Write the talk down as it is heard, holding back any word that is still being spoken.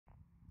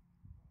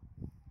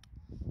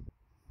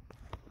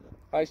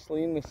Hi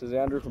Seline, this is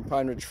Andrew from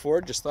PineRidge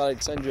Ford. Just thought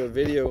I'd send you a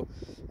video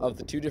of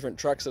the two different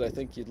trucks that I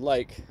think you'd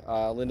like.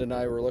 Linda and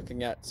I were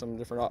looking at some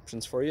different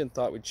options for you and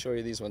thought we'd show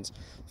you these ones.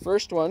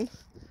 First one,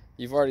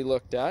 you've already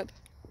looked at.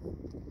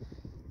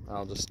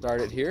 I'll just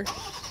start it here.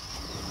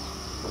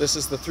 This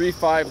is the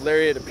 3.5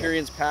 Lariat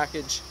Appearance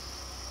Package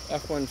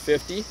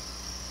F150.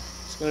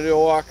 Just going to do a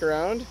walk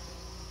around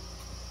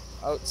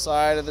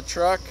outside of the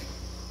truck.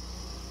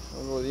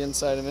 I'll go to the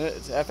inside in a minute.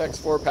 It's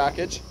FX4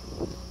 package,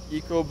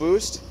 Eco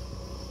Boost.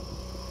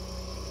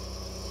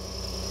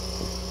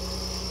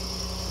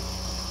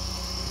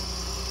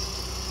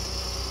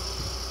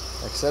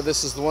 Like I said,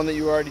 this is the one that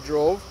you already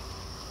drove.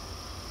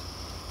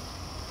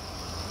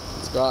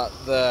 It's got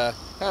the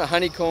kind of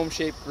honeycomb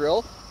shaped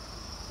grille.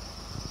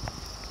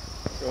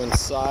 Go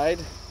inside.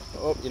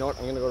 Oh, you know what?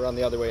 I'm going to go around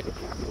the other way.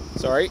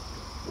 Sorry.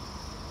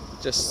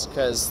 Just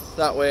because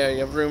that way I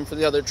have room for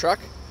the other truck.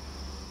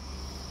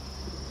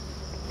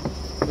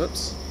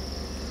 Oops.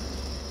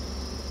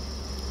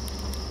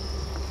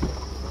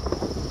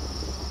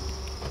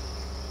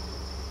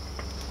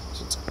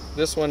 So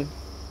this one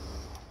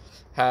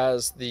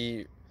has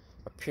the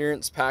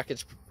appearance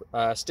package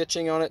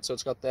stitching on it, so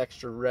it's got the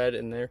extra red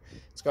in there.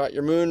 It's got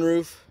your moon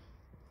roof,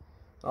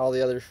 all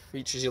the other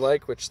features you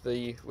like, with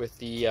the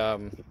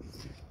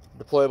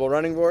deployable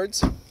running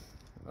boards.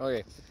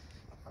 Okay,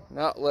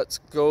 now let's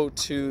go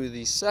to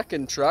the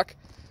second truck.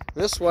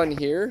 This one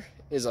here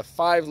is a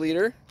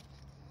 5-liter.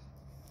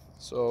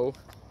 So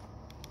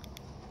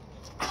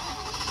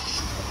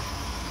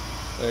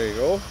there you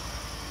go.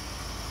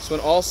 This one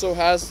also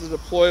has the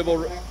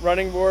deployable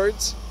running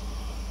boards,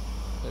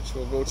 which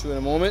we'll go to in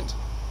a moment.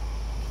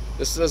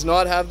 This does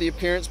not have the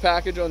appearance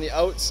package on the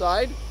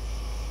outside,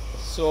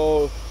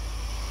 so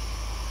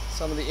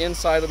some of the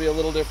inside will be a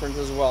little different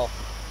as well.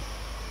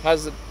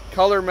 Has the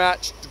color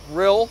matched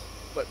grille,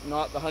 but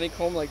not the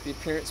honeycomb like the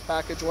appearance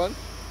package one.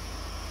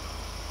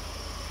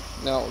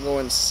 Now we'll go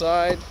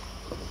inside.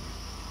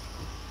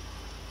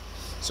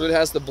 So it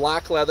has the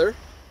black leather,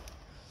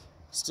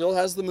 still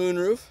has the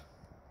moonroof,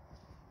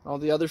 all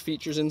the other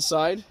features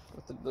inside,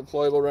 with the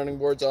deployable running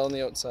boards all on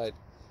the outside.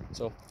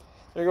 So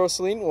there you go,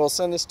 Seline. We'll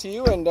send this to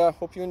you, and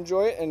hope you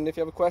enjoy it. And if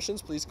you have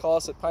questions, please call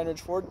us at PineRidge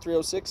Ford,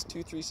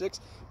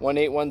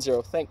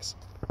 306-236-1810. Thanks.